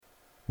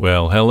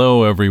Well,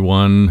 hello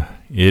everyone.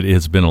 It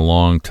has been a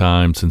long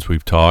time since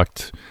we've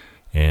talked,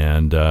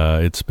 and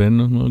it's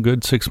been a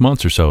good 6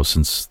 months or so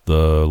since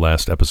the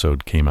last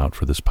episode came out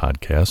for this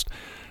podcast.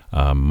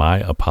 My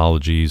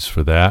apologies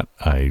for that.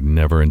 I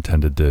never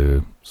intended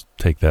to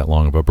take that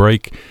long of a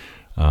break.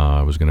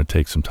 I was going to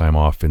take some time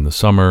off in the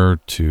summer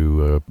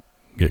to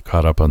get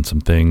caught up on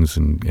some things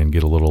and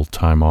get a little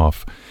time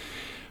off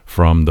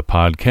from the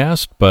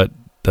podcast, but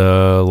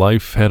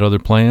life had other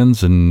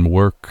plans, and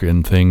work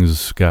and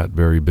things got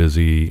very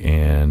busy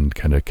and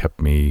kind of kept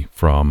me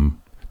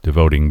from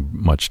devoting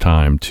much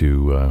time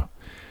to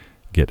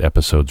get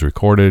episodes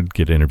recorded,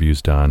 get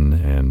interviews done,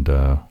 and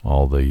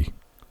all the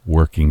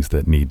workings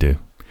that need to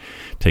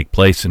take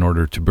place in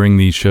order to bring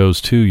these shows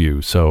to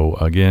you. So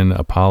again,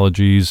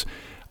 apologies.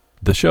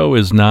 The show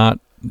is not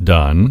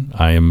done.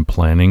 I am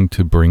planning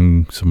to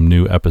bring some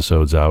new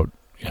episodes out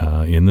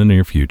in the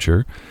near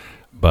future.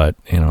 But,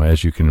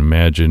 as you can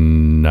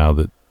imagine, now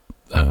that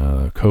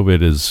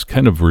COVID has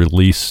kind of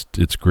released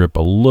its grip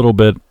a little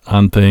bit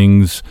on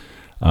things,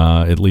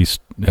 at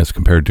least as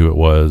compared to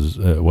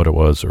what it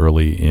was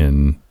early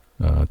in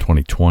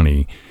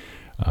 2020,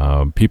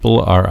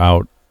 people are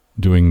out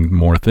doing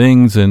more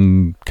things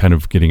and kind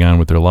of getting on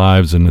with their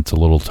lives, and it's a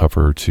little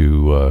tougher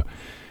to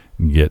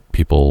get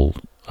people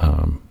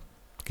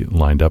get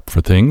lined up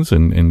for things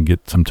and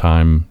get some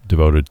time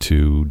devoted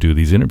to do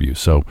these interviews.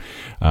 So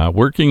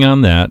working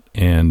on that,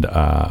 and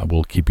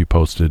we'll keep you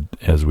posted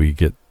as we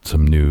get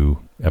some new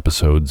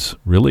episodes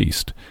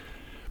released.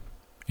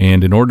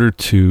 And in order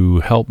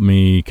to help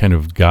me kind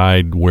of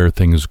guide where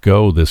things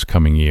go this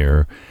coming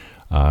year,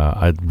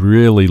 I'd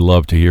really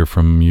love to hear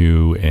from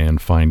you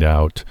and find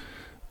out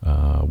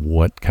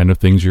what kind of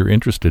things you're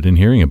interested in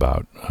hearing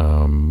about,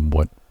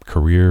 what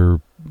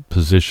career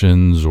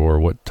positions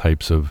or what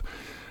types of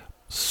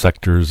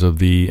sectors of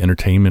the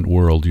entertainment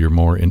world you're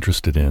more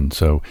interested in.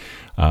 So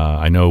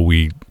I know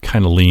we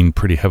kind of lean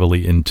pretty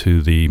heavily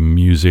into the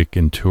music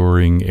and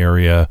touring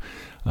area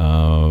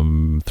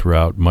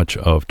throughout much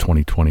of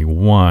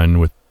 2021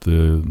 with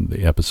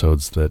the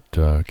episodes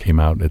that came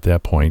out at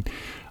that point.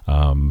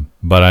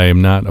 But I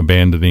am not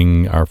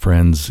abandoning our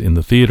friends in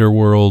the theater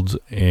world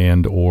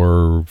and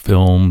or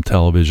film,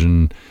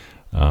 television,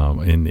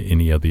 in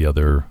any of the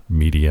other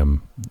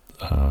medium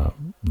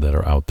that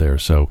are out there.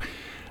 So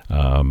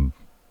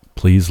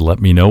please let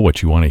me know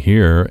what you want to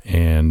hear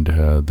and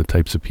the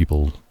types of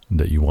people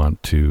that you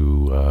want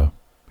to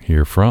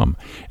hear from.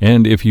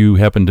 And if you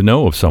happen to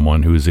know of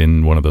someone who's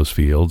in one of those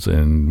fields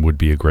and would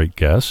be a great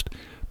guest,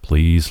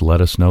 please let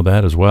us know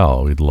that as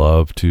well. We'd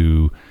love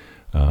to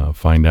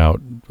find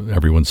out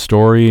everyone's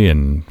story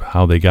and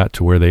how they got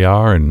to where they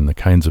are and the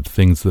kinds of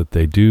things that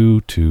they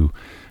do to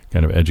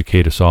kind of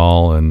educate us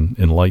all and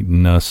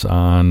enlighten us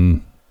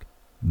on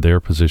their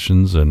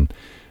positions and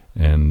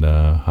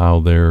how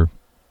their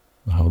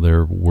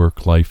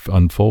work life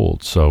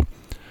unfolds. So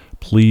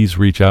please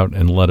reach out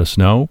and let us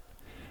know.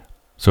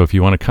 So if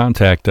you want to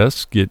contact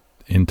us, get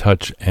in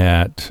touch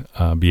at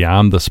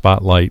Beyond the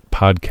Spotlight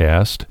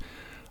Podcast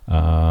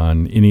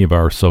on any of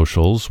our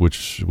socials,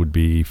 which would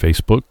be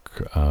Facebook,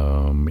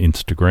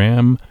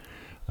 Instagram.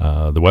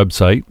 The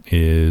website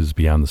is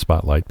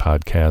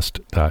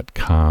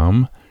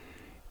beyondthespotlightpodcast.com.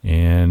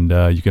 And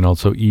you can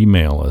also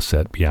email us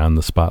at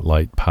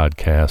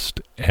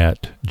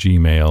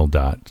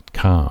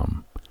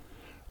beyondthespotlightpodcast@gmail.com.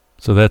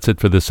 So that's it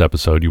for this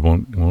episode. You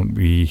won't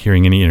be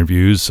hearing any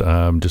interviews.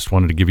 Just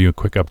wanted to give you a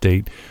quick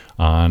update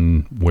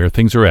on where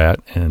things are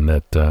at, and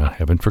that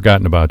haven't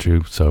forgotten about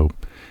you. So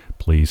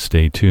please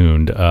stay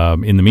tuned.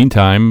 In the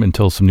meantime,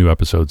 until some new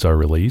episodes are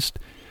released,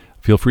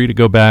 feel free to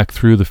go back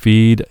through the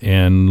feed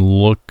and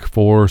look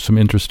for some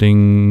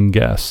interesting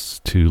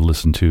guests to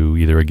listen to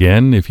either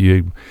again if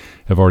you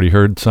have already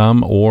heard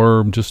some,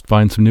 or just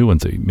find some new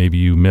ones that maybe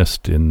you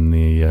missed in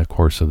the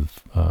course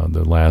of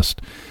the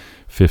last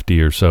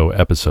 50 or so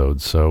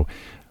episodes. So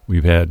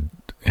we've had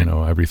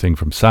everything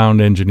from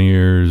sound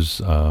engineers,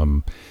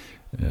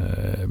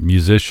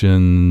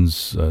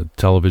 musicians,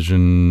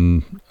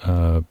 television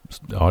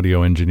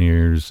audio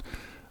engineers,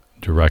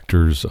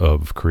 directors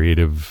of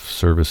creative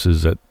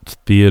services at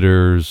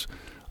theaters,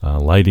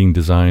 lighting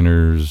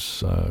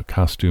designers,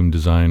 costume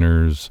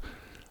designers,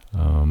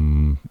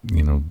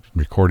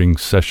 recording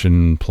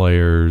session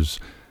players,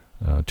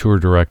 tour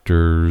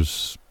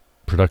directors,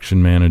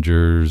 production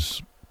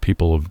managers,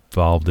 people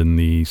involved in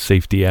the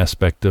safety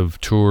aspect of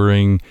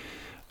touring,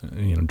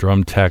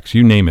 drum techs,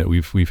 you name it.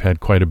 We've had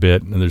quite a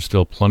bit, and there's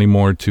still plenty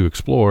more to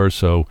explore.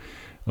 So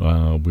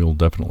we'll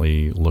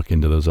definitely look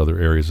into those other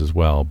areas as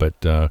well.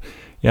 But go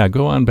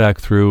on back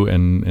through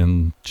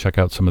and check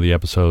out some of the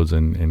episodes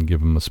and give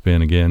them a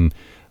spin again.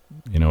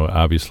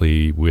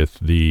 Obviously with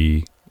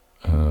the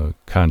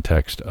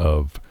context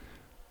of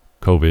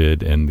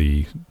COVID and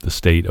the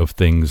state of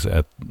things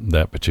at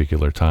that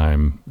particular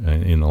time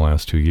in the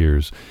last 2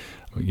 years.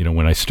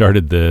 When I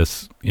started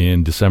this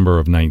in December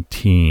of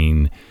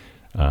 19,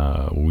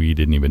 we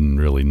didn't even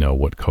really know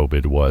what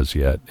COVID was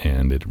yet,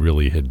 and it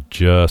really had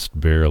just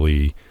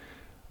barely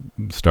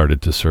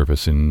started to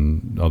surface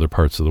in other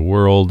parts of the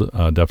world.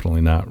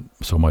 Definitely not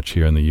so much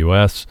here in the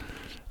U.S.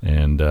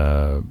 And,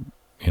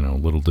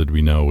 little did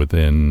we know,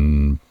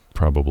 within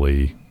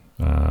probably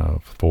 4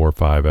 or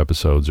 5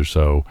 episodes or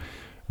so,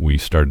 we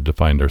started to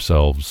find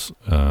ourselves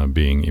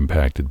being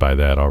impacted by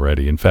that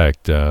already. In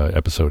fact,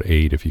 episode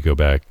 8, if you go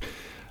back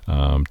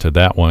to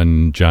that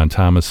one, John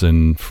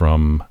Thomason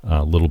from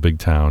Little Big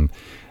Town,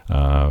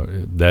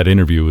 that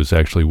interview was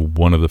actually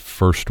one of the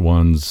first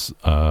ones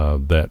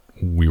that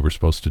we were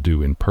supposed to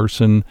do in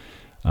person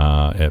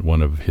at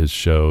one of his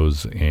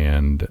shows,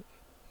 and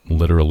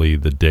literally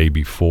the day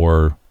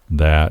before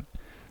that,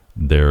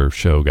 their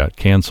show got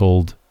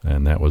canceled,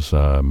 and that was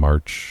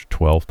March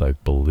 12th, I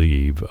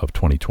believe, of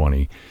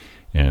 2020.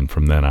 And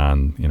from then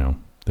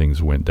on,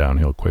 things went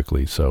downhill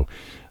quickly. So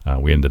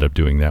we ended up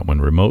doing that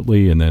one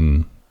remotely, and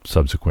then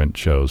subsequent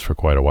shows for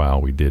quite a while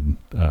we did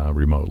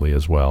remotely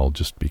as well,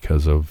 just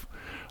because of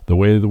the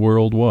way the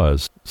world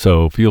was.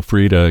 So feel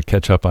free to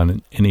catch up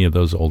on any of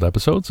those old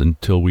episodes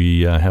until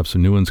we have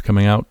some new ones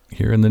coming out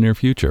here in the near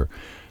future.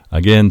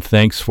 Again,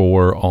 thanks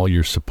for all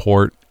your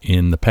support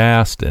in the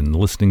past and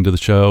listening to the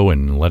show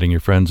and letting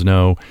your friends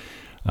know.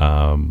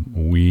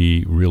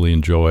 We really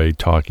enjoy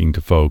talking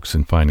to folks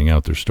and finding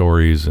out their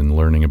stories and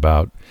learning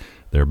about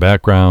their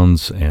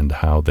backgrounds and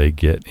how they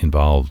get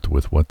involved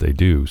with what they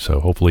do. So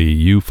hopefully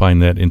you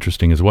find that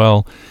interesting as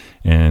well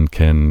and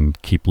can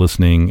keep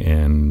listening.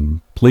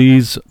 And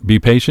please be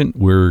patient.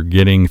 We're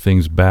getting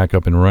things back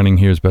up and running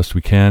here as best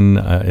we can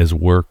as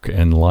work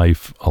and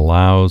life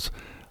allows.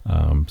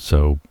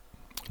 So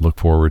look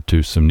forward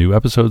to some new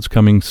episodes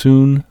coming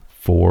soon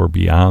for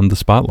Beyond the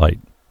Spotlight.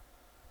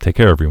 Take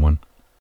care, everyone.